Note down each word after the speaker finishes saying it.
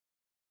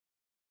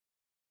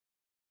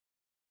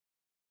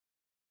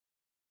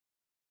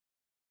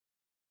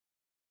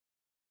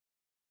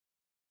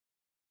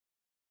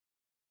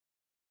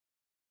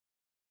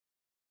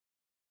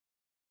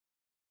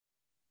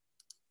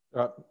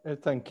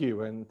Thank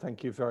you, and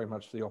thank you very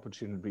much for the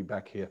opportunity to be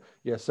back here.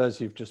 Yes, as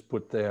you've just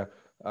put there,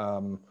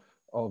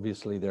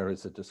 obviously there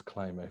is a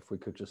disclaimer. If we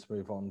could just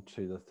move on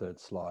to the third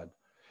slide.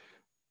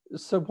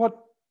 So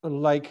what the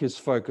lake is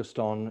focused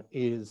on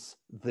is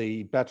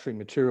the battery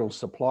material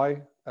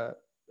supply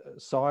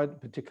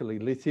side, particularly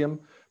lithium,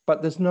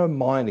 but there's no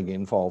mining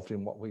involved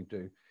in what we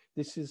do.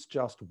 This is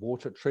just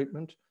water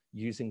treatment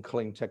using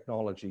clean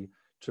technology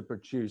to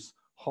produce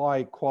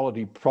high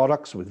quality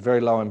products with very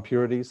low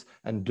impurities,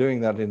 and doing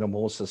that in a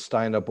more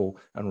sustainable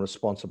and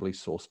responsibly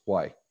sourced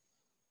way.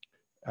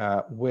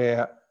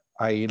 We're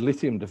a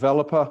lithium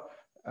developer.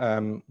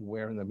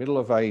 We're in the middle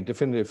of a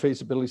definitive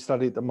feasibility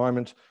study at the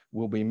moment.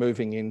 We'll be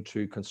moving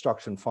into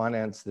construction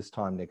finance this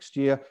time next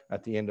year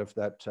at the end of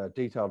that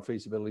detailed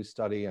feasibility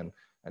study, and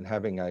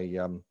having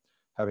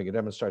a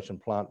demonstration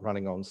plant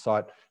running on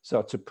site. So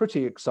it's a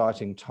pretty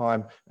exciting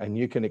time, and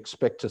you can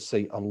expect to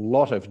see a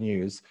lot of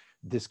news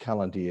this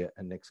calendar year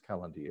and next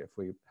calendar year. If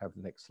we have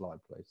the next slide,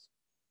 please.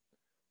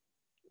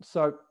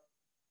 So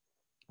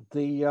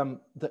the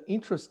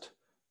interest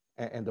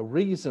and the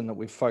reason that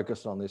we've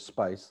focused on this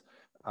space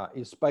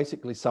is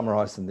basically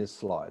summarized in this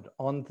slide.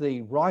 On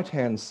the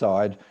right-hand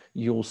side,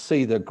 you'll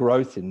see the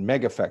growth in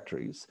mega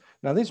factories.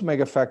 Now, these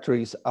mega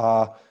factories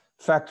are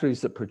factories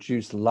that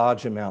produce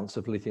large amounts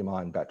of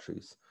lithium-ion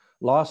batteries.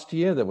 Last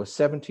year, there were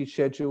 70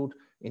 scheduled.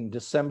 In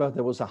December,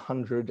 there was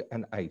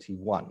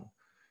 181.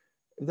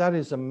 That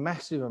is a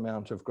massive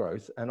amount of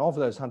growth. And of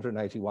those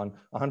 181,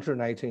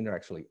 118 are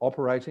actually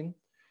operating.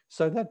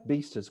 So that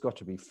beast has got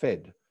to be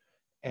fed.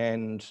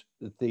 And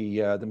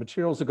the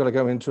materials have got to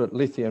go into it: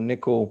 lithium,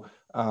 nickel,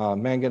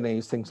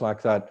 manganese, things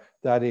like that.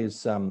 That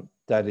is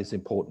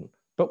important.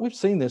 But we've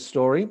seen this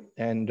story,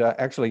 and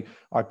actually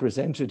I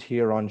presented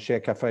here on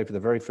ShareCafe for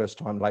the very first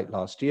time late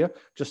last year,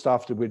 just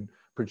after we'd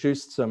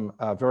produced some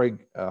very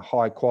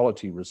high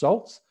quality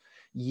results.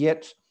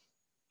 Yet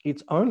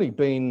it's only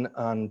been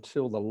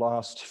until the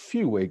last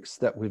few weeks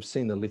that we've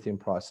seen the lithium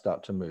price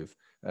start to move.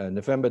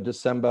 November,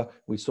 December,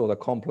 we saw the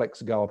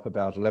complex go up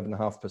about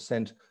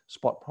 11.5%,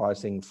 spot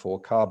pricing for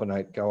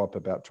carbonate go up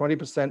about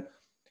 20%.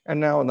 And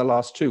now in the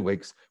last 2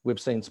 weeks, we've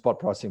seen spot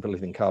pricing for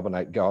lithium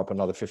carbonate go up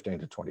another 15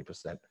 to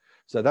 20%.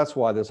 So that's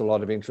why there's a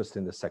lot of interest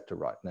in the sector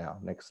right now.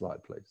 Next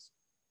slide, please.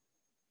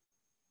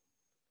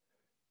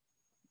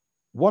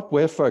 What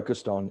we're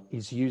focused on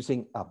is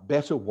using a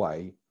better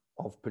way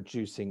of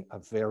producing a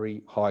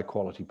very high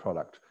quality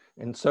product.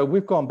 And so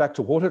we've gone back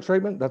to water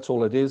treatment. That's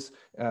all it is.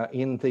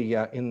 In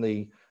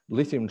the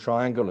Lithium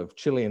Triangle of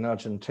Chile and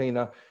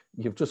Argentina,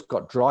 you've just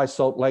got dry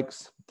salt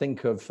lakes.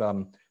 Think of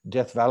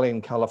Death Valley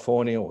in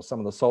California, or some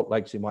of the salt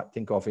lakes you might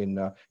think of in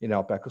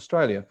outback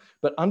Australia.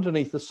 But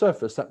underneath the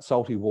surface, that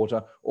salty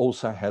water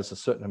also has a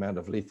certain amount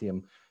of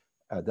lithium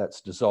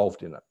that's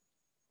dissolved in it.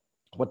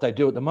 What they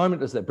do at the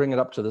moment is they bring it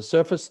up to the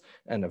surface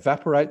and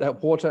evaporate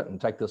that water and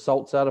take the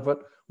salts out of it.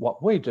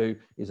 What we do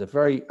is a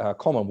very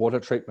common water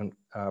treatment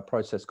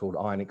process called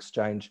ion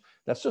exchange.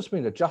 That's just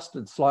been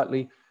adjusted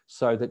slightly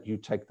so that you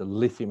take the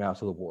lithium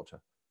out of the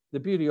water. The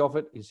beauty of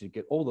it is you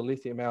get all the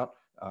lithium out,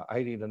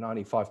 80 to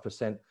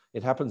 95%.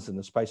 It happens in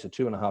the space of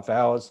 2.5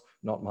 hours,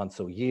 not months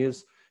or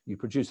years. You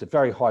produce a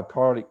very high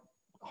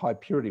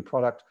purity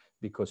product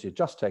because you're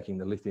just taking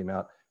the lithium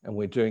out, and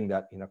we're doing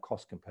that in a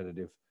cost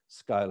competitive,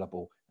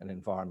 scalable, and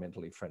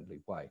environmentally friendly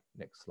way.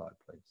 Next slide,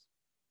 please.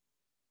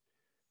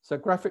 So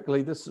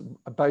graphically, this is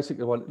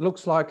basically what it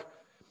looks like.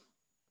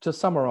 To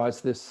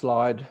summarize this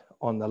slide,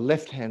 on the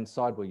left-hand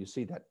side where you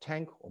see that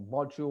tank or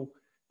module,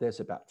 there's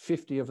about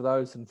 50 of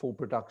those in full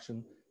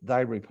production.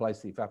 They replace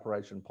the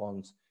evaporation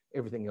ponds.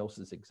 Everything else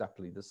is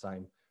exactly the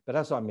same. But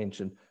as I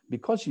mentioned,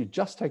 because you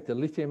just take the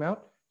lithium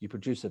out, you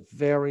produce a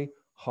very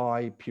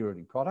high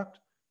purity product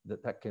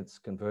that gets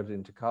converted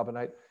into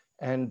carbonate.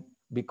 And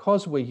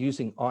because we're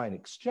using ion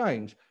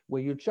exchange,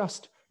 where you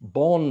just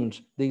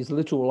bond these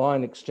little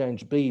ion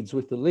exchange beads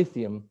with the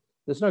lithium,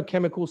 there's no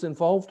chemicals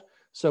involved.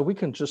 So we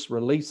can just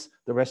release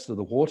the rest of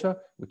the water,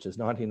 which is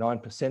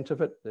 99%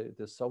 of it,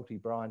 the salty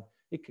brine.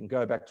 It can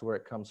go back to where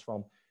it comes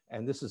from.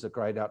 And this is a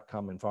great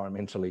outcome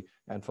environmentally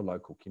and for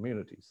local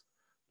communities.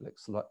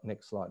 Next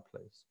slide,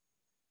 please.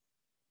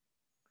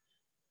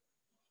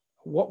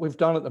 What we've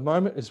done at the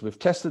moment is we've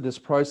tested this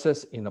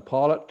process in a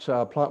pilot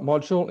plant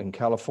module in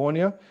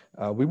California.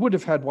 We would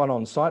have had one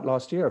on site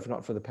last year if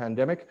not for the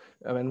pandemic.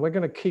 And we're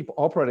going to keep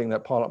operating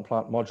that pilot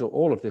plant module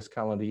all of this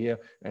calendar year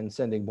and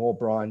sending more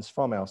brines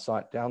from our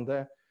site down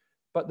there.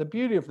 But the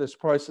beauty of this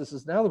process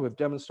is now that we've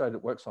demonstrated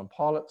it works on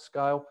pilot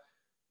scale,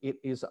 it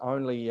is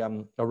only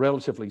a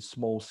relatively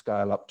small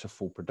scale up to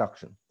full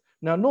production.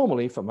 Now,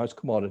 normally for most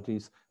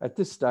commodities at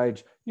this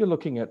stage, you're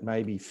looking at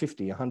maybe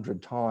 50,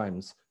 100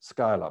 times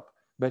scale up.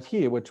 But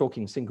here we're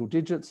talking single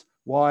digits.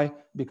 Why?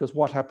 Because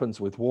what happens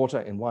with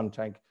water in one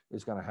tank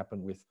is going to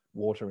happen with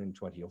water in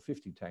 20 or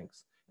 50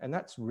 tanks. And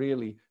that's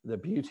really the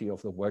beauty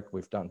of the work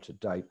we've done to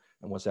date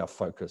and was our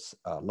focus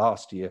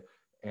last year.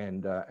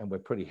 And we're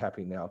pretty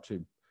happy now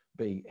to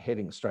be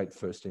heading straight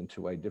first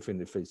into a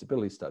definitive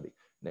feasibility study.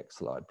 Next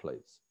slide,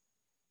 please.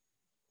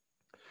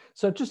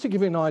 So just to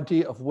give you an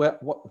idea of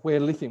where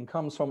lithium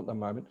comes from at the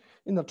moment,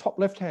 in the top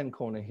left-hand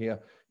corner here,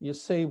 you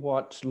see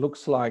what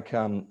looks like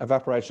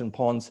evaporation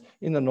ponds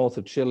in the north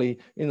of Chile,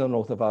 in the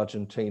north of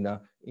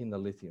Argentina, in the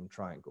Lithium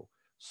Triangle.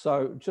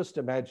 So just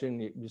imagine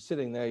you're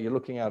sitting there, you're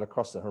looking out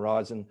across the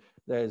horizon,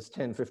 there's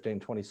 10, 15,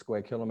 20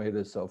 square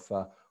kilometers of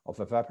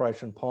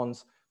evaporation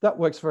ponds. That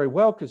works very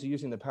well because you're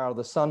using the power of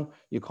the sun.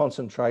 You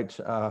concentrate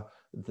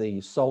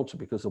the salt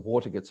because the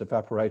water gets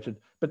evaporated,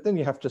 but then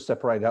you have to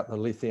separate out the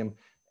lithium,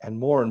 and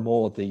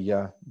more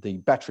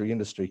the battery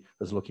industry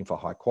is looking for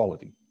high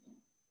quality.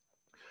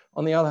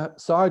 On the other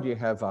side, you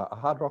have a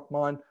hard rock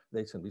mine.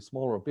 These can be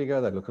smaller or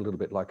bigger. They look a little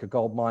bit like a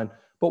gold mine.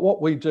 But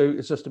what we do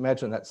is just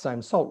imagine that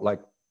same salt lake,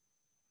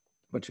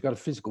 but you've got a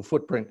physical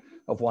footprint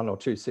of 1 or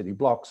 2 city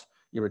blocks.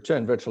 You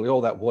return virtually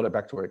all that water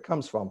back to where it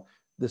comes from.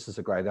 This is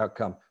a great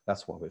outcome.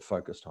 That's why we're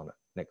focused on it.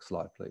 Next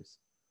slide, please.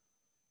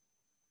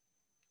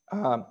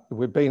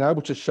 We've been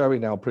able to show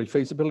in our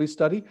pre-feasibility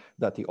study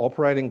that the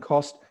operating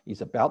cost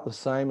is about the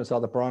same as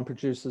other brine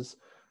producers.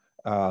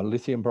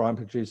 Lithium brine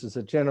producers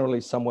are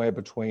generally somewhere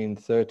between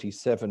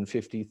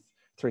 $3,750,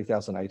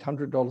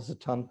 $3,800 a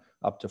tonne,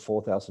 up to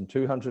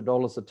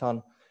 $4,200 a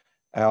tonne.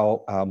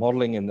 Our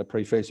modelling in the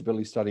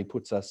pre-feasibility study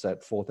puts us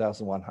at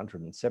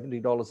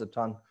 $4,170 a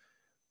tonne.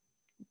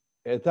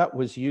 That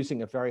was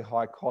using a very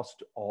high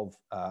cost of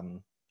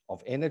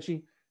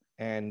energy,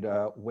 and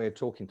we're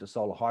talking to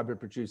solar hybrid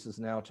producers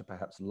now to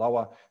perhaps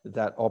lower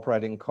that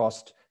operating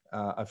cost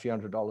a few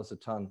 $100s a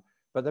tonne.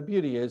 But the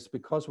beauty is,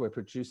 because we're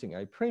producing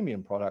a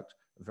premium product,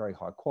 very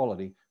high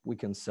quality, we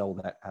can sell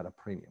that at a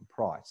premium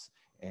price.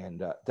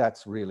 And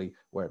that's really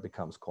where it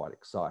becomes quite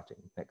exciting.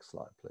 Next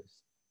slide,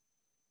 please.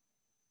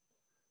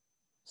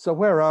 So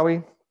where are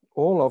we?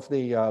 All of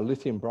the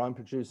lithium brine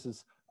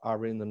producers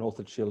are in the north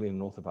of Chile and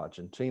north of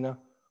Argentina.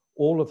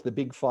 All of the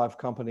big 5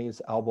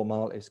 companies,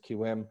 Albemarle,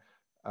 SQM,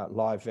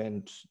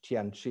 Livent,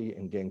 Tianqi,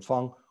 and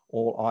Ganfeng,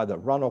 all either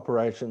run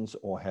operations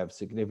or have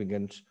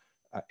significant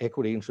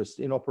equity interest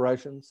in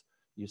operations.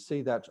 You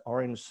see that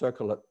orange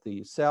circle at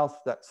the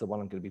south, that's the one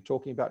I'm going to be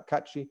talking about,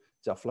 Kachi.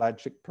 It's our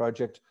flagship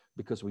project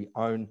because we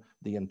own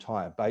the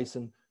entire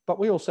basin. But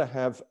we also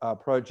have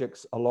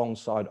projects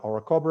alongside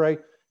Orocobre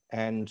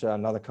and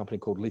another company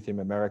called Lithium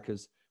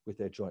Americas with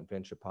their joint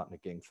venture partner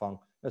Ganfeng.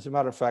 As a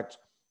matter of fact,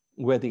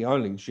 we're the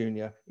only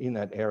junior in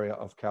that area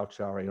of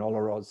Cauchari and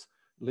Olaroz.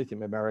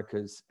 Lithium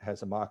Americas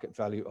has a market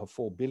value of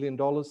 $4 billion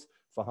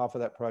for half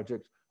of that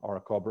project,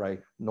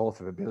 Orocobre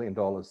north of $1 billion.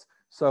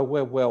 So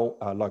we're well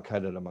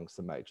located amongst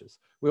the majors.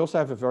 We also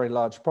have a very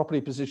large property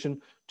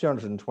position,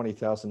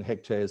 220,000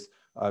 hectares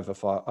over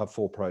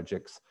 4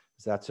 projects.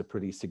 So that's a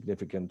pretty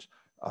significant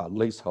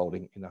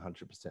leaseholding in a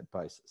 100%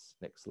 basis.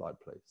 Next slide,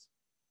 please.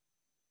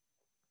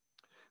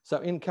 So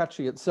in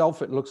Kachi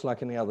itself, it looks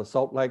like any other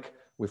salt lake.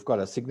 We've got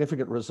a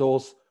significant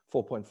resource,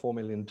 4.4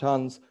 million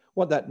tonnes.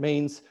 What that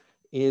means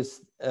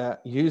is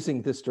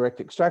using this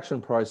direct extraction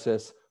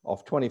process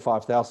of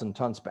 25,000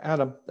 tonnes per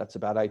annum, that's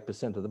about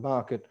 8% of the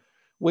market,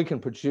 we can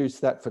produce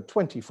that for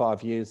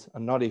 25 years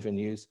and not even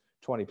use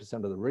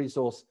 20% of the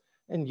resource,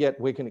 and yet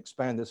we can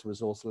expand this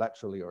resource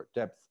laterally or at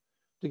depth.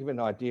 To give you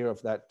an idea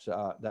of that,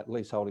 that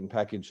leaseholding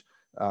package,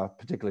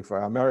 particularly for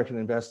our American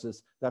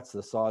investors, that's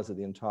the size of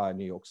the entire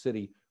New York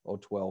City or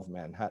 12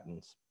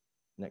 Manhattans.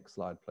 Next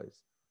slide,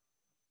 please.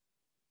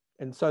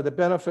 And so the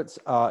benefits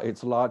are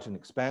it's large and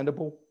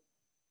expandable.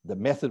 The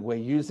method we're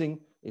using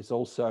is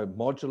also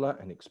modular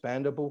and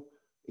expandable.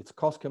 It's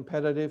cost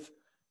competitive.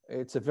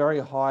 It's a very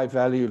high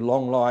value,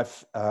 long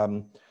life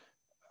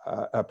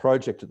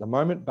project at the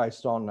moment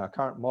based on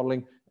current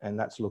modeling, and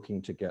that's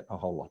looking to get a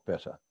whole lot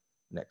better.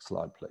 Next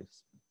slide,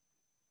 please.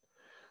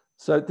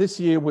 So this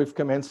year we've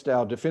commenced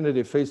our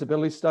definitive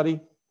feasibility study.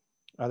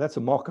 That's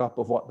a mock-up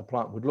of what the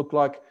plant would look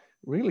like.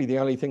 Really the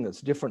only thing that's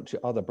different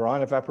to other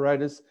brine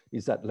evaporators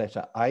is that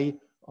letter A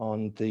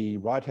on the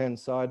right-hand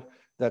side.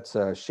 That's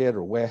a shed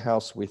or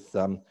warehouse with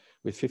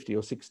 50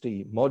 or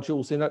 60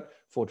 modules in it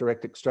for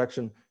direct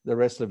extraction. The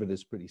rest of it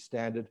is pretty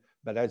standard,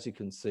 but as you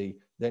can see,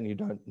 then you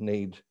don't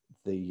need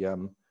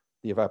the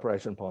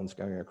evaporation ponds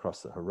going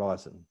across the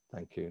horizon.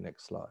 Thank you.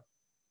 Next slide.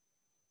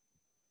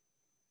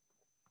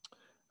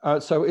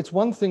 So it's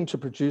one thing to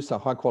produce a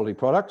high quality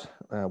product.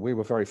 We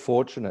were very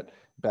fortunate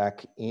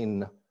back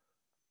in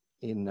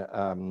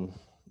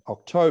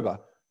October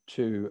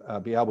to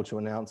be able to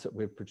announce that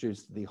we've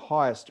produced the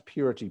highest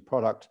purity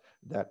product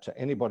that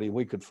anybody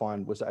we could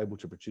find was able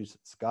to produce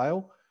at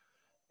scale.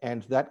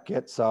 And that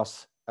gets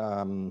us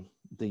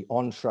the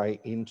entree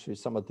into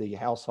some of the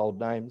household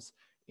names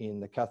in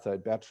the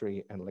cathode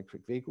battery and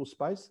electric vehicle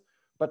space.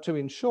 But to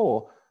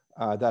ensure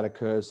that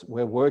occurs,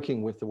 we're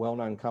working with the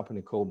well-known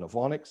company called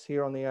Navonix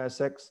here on the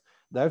ASX.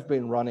 They've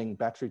been running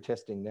battery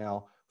testing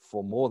now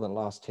for more than the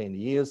last 10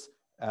 years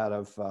out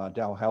of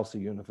Dalhousie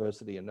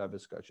University in Nova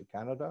Scotia,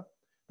 Canada.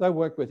 They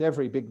work with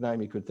every big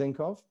name you could think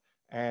of,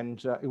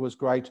 and it was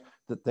great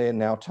that they're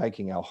now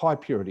taking our high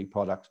purity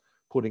product,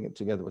 putting it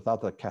together with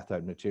other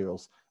cathode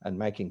materials and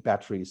making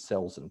batteries,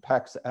 cells and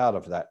packs out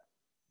of that.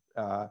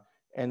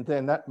 And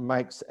then that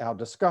makes our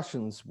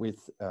discussions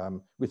with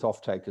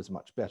off-takers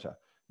much better,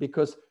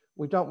 because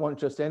we don't want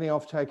just any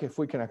off-taker. If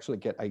we can actually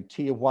get a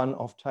tier 1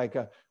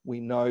 off-taker,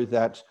 we know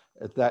that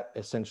that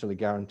essentially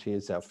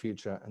guarantees our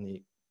future and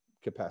the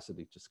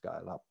capacity to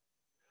scale up.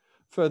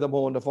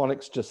 Furthermore,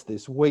 Navonix just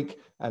this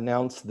week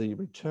announced the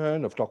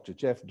return of Dr.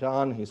 Jeff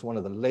Dahn. He's one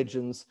of the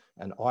legends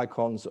and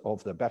icons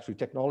of the battery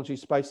technology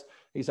space.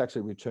 He's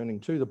actually returning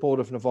to the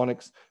board of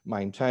Navonix,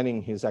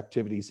 maintaining his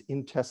activities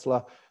in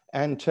Tesla,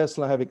 and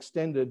Tesla have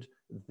extended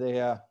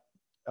their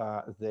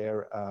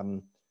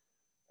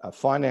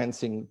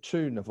financing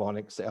to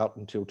Navonix out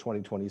until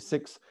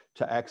 2026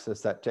 to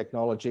access that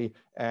technology.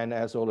 And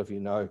as all of you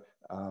know,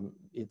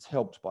 it's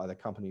helped by the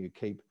company you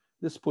keep.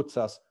 This puts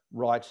us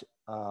right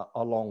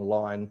along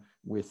line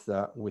with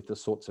the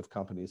sorts of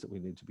companies that we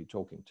need to be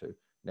talking to.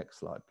 Next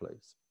slide,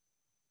 please.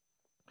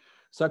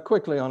 So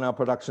quickly on our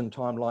production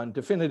timeline,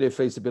 definitive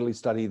feasibility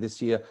study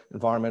this year,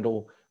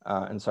 environmental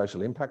and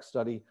social impact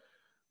study.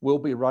 We'll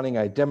be running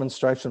a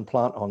demonstration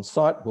plant on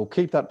site. We'll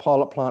keep that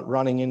pilot plant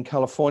running in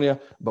California,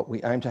 but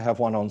we aim to have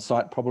one on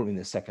site probably in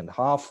the second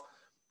half.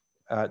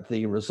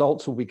 The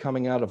results will be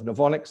coming out of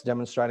Navonix,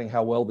 demonstrating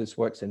how well this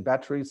works in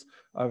batteries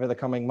over the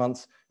coming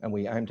months, and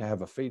we aim to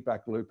have a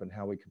feedback loop and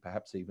how we can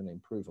perhaps even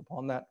improve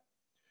upon that.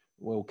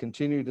 We'll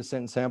continue to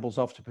send samples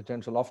off to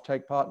potential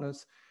offtake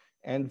partners,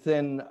 and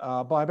then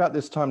by about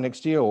this time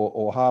next year,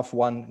 or half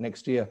one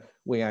next year,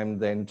 we aim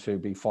then to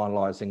be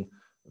finalising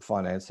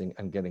financing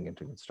and getting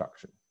into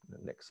construction.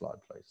 Next slide,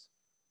 please.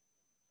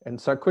 And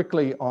so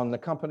quickly on the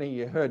company,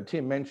 you heard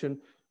Tim mention,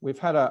 we've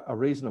had a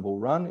reasonable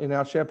run in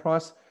our share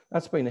price.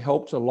 That's been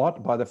helped a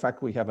lot by the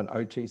fact we have an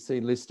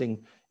OTC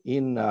listing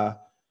in the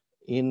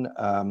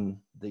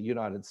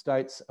United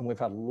States, and we've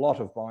had a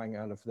lot of buying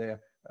out of there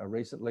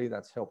recently.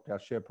 That's helped our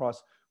share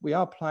price. We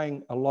are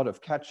playing a lot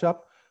of catch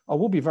up. I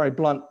will be very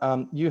blunt.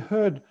 You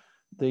heard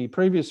the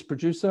previous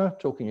producer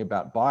talking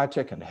about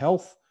biotech and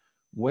health.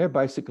 We're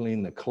basically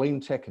in the clean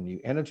tech and new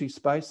energy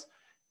space.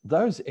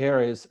 Those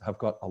areas have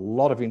got a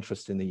lot of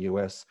interest in the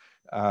US.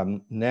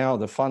 Now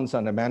the funds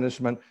under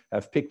management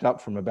have picked up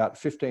from about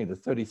 15 to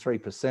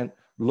 33%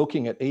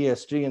 looking at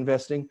ESG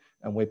investing,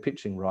 and we're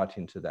pitching right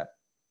into that.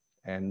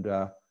 And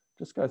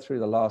just go through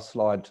the last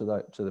slide to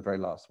the very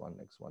last one.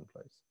 Next one,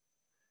 please.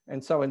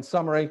 And so in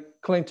summary,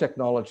 clean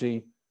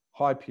technology,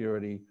 high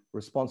purity,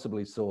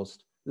 responsibly sourced.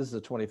 This is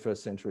a 21st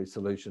century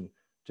solution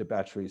to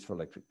batteries for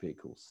electric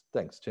vehicles.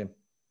 Thanks, Tim.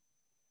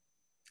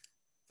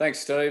 Thanks,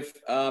 Steve.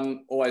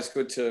 Always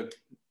good to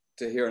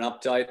hear an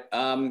update.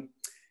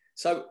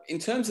 So in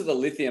terms of the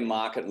lithium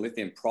market and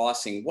lithium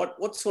pricing,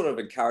 what sort of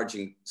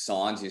encouraging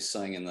signs you're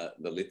seeing in the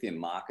lithium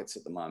markets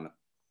at the moment?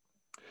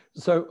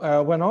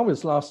 So when I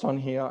was last on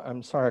here,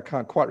 I'm sorry, I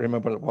can't quite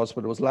remember what it was,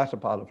 but it was latter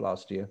part of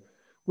last year.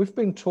 We've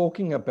been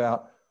talking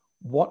about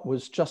what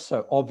was just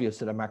so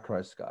obvious at a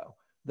macro scale,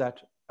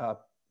 that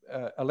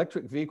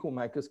electric vehicle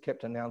makers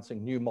kept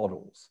announcing new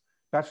models.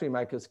 Battery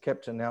makers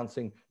kept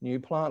announcing new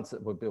plants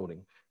that we're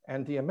building.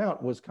 And the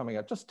amount was coming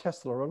out, just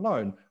Tesla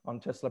alone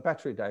on Tesla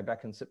Battery Day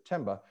back in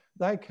September,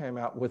 they came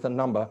out with a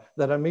number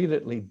that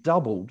immediately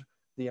doubled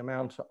the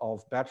amount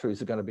of batteries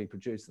that are going to be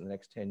produced in the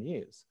next 10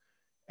 years.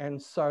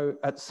 And so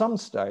at some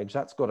stage,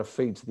 that's got to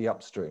feed to the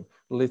upstream,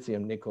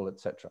 lithium, nickel,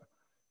 etc.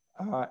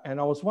 And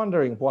I was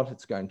wondering what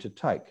it's going to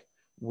take.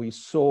 We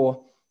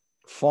saw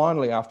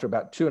finally, after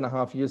about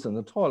 2.5 years in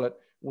the toilet,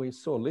 we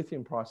saw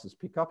lithium prices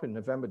pick up in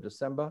November,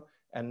 December.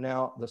 And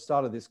now the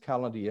start of this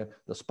calendar year,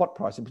 the spot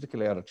pricing,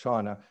 particularly out of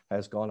China,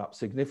 has gone up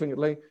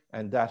significantly,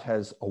 and that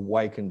has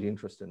awakened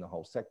interest in the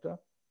whole sector.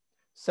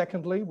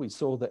 Secondly, we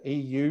saw the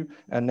EU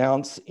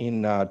announce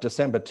in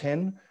December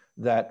 10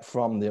 that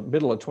from the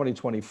middle of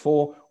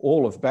 2024,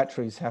 all of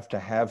batteries have to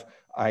have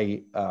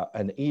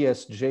an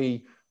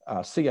ESG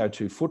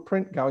CO2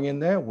 footprint going in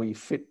there. We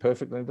fit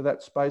perfectly into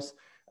that space.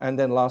 And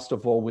then last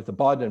of all, with the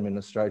Biden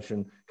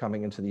administration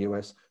coming into the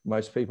US,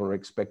 most people are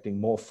expecting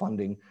more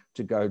funding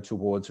to go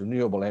towards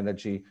renewable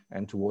energy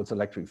and towards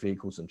electric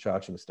vehicles and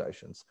charging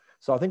stations.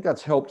 So I think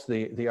that's helped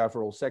the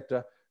overall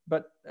sector.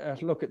 But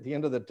look, at the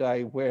end of the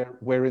day,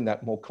 we're in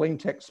that more clean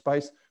tech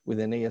space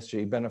with an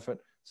ESG benefit.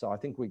 So I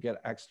think we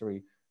get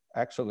actually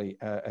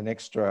an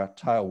extra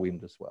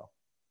tailwind as well.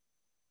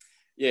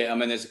 Yeah, I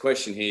mean, there's a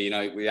question here, you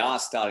know, we are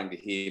starting to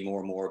hear more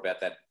and more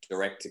about that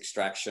direct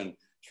extraction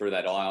through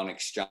that ion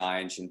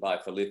exchange in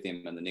both the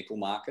lithium and the nickel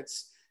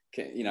markets.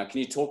 Can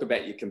you talk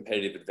about your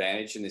competitive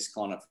advantage in this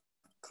kind of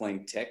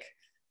clean tech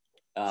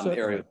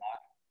area?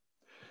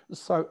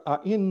 So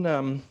on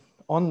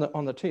the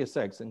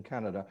TSX in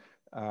Canada,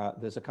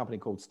 there's a company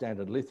called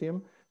Standard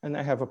Lithium, and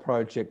they have a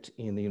project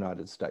in the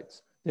United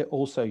States. They're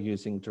also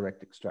using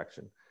direct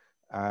extraction.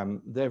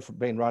 They've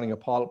been running a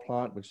pilot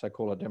plant, which they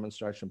call a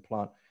demonstration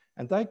plant,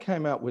 and they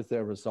came out with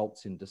their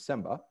results in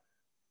December.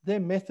 Their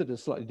method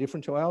is slightly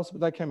different to ours, but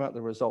they came out with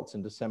the results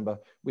in December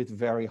with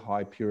very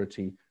high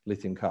purity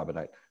lithium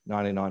carbonate,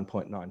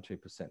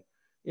 99.92%.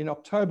 In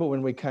October,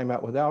 when we came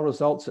out with our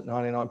results at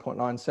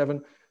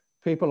 99.97,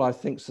 people, I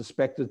think,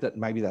 suspected that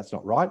maybe that's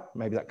not right.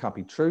 Maybe that can't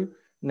be true.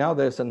 Now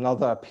there's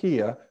another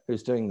peer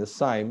who's doing the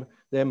same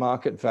their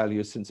market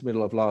value since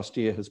middle of last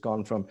year has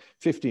gone from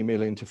 50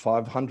 million to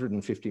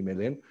 550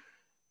 million.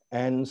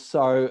 And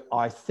so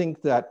I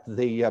think that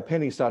the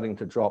penny's starting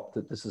to drop,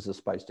 that this is a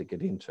space to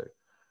get into.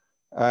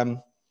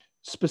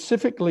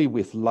 Specifically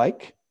with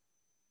Lake,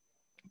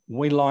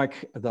 we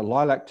like the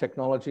Lilac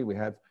technology. We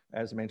have,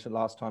 as mentioned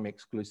last time,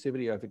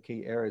 exclusivity over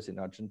key areas in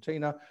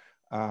Argentina.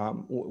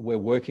 We're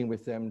working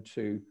with them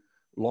to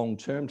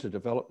long-term to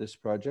develop this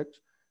project.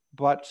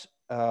 But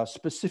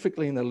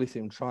specifically in the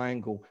Lithium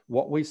Triangle,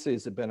 what we see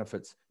as the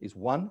benefits is,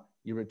 one,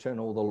 you return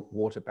all the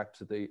water back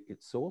to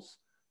its source.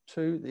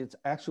 Two, its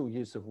actual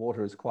use of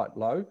water is quite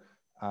low.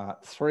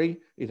 Three,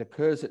 it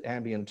occurs at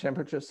ambient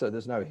temperature, so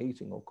there's no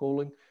heating or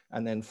cooling.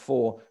 And then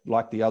four,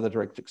 like the other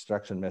direct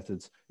extraction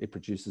methods, it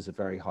produces a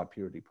very high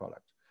purity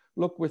product.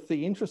 Look, with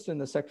the interest in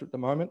the sector at the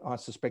moment, I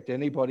suspect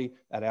anybody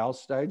at our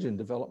stage and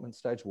development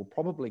stage will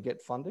probably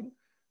get funding,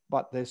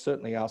 but there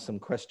certainly are some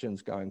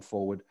questions going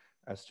forward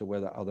as to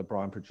whether other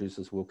brine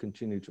producers will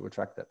continue to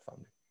attract that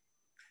funding.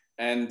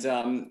 And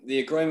the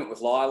agreement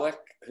with Lilac,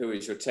 who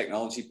is your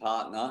technology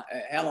partner,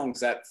 how long is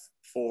that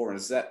for, and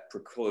does that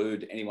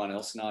preclude anyone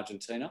else in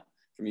Argentina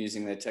from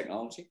using their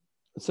technology?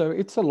 So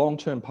it's a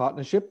long-term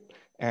partnership,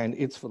 and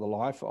it's for the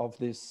life of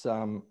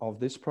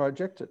this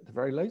project at the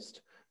very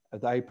least.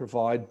 They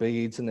provide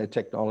beads and their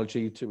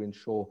technology to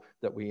ensure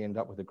that we end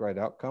up with a great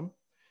outcome.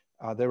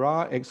 There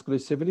are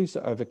exclusivities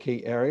over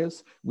key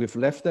areas. We've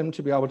left them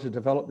to be able to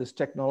develop this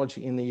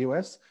technology in the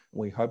US.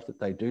 We hope that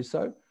they do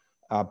so.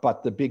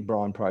 But the big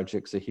brine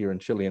projects are here in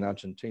Chile and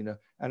Argentina,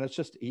 and it's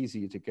just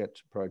easier to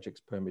get projects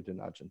permitted in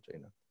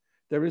Argentina.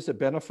 There is a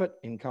benefit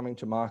in coming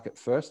to market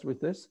first with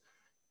this,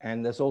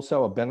 and there's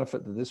also a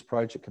benefit that this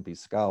project can be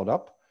scaled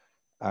up.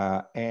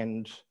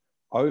 And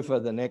over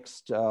the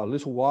next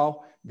little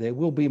while, there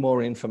will be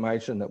more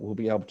information that we'll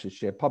be able to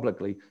share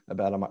publicly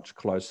about a much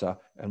closer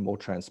and more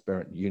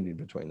transparent union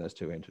between those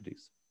two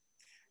entities.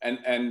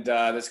 And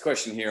there's a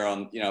question here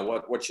on,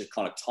 what's your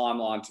kind of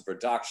timeline to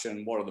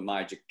production? What are the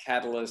major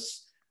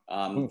catalysts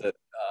that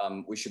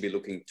we should be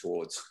looking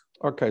towards?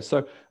 Okay,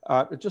 so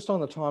just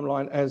on the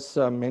timeline, as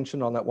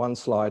mentioned on that one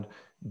slide,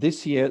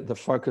 this year the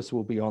focus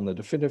will be on the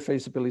definitive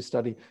feasibility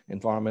study,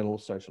 environmental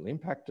social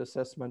impact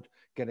assessment,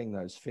 getting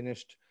those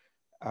finished.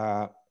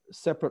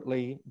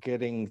 Separately,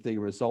 getting the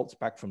results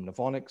back from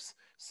Navonix,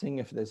 seeing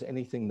if there's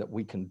anything that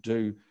we can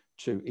do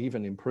to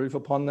even improve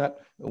upon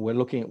that. We're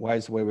looking at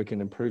ways where we can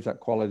improve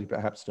that quality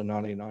perhaps to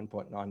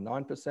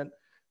 99.99%,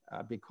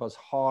 because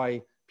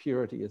high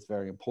purity is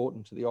very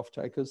important to the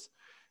off-takers.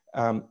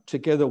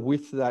 Together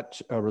with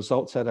that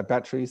results out of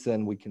batteries,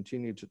 then we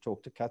continue to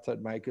talk to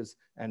cathode makers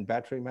and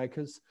battery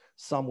makers,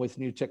 some with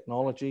new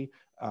technology,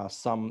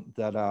 some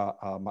that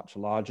are much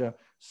larger.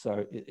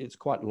 So it's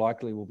quite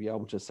likely we'll be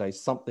able to say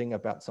something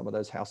about some of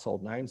those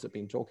household names that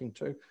we've been talking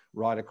to,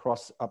 right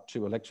across up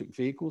to electric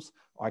vehicles.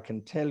 I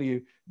can tell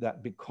you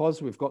that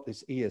because we've got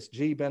this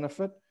ESG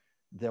benefit,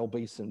 there'll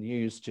be some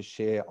news to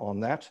share on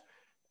that.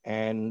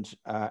 And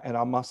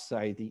I must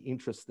say the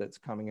interest that's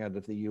coming out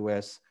of the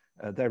US,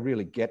 they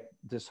really get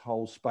this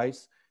whole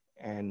space,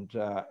 and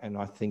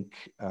I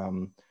think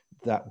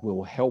that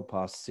will help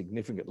us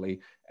significantly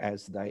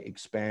as they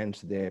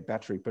expand their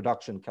battery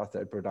production,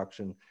 cathode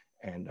production,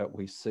 and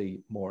we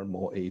see more and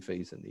more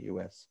EVs in the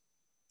US.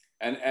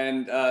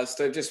 And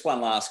Steve, just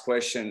one last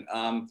question.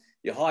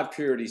 Your high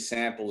purity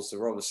samples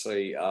are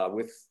obviously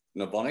with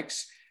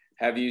Navonix.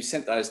 Have you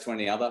sent those to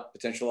any other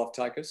potential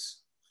off-takers?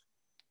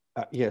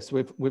 Yes,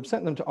 we've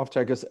sent them to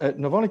off-takers.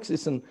 Navonix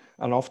isn't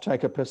an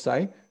off-taker per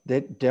se.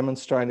 They're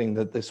demonstrating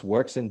that this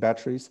works in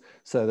batteries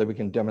so that we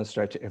can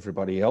demonstrate to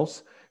everybody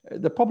else.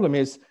 The problem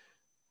is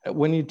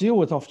when you deal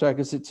with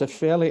off-takers, it's a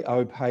fairly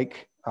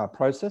opaque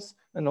process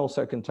and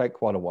also can take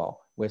quite a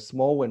while. We're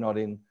small, we're not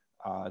in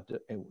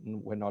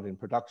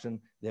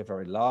production, they're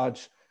very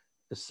large.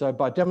 So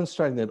by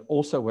demonstrating that it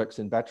also works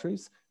in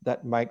batteries,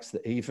 that makes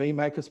the EV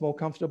makers more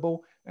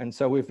comfortable. And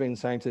so we've been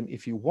saying to them,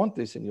 if you want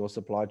this in your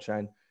supply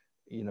chain,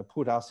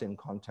 put us in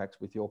contact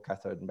with your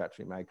cathode and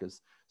battery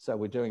makers. So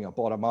we're doing a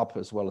bottom-up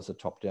as well as a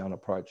top-down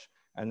approach.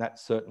 And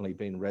that's certainly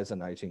been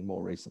resonating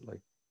more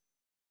recently.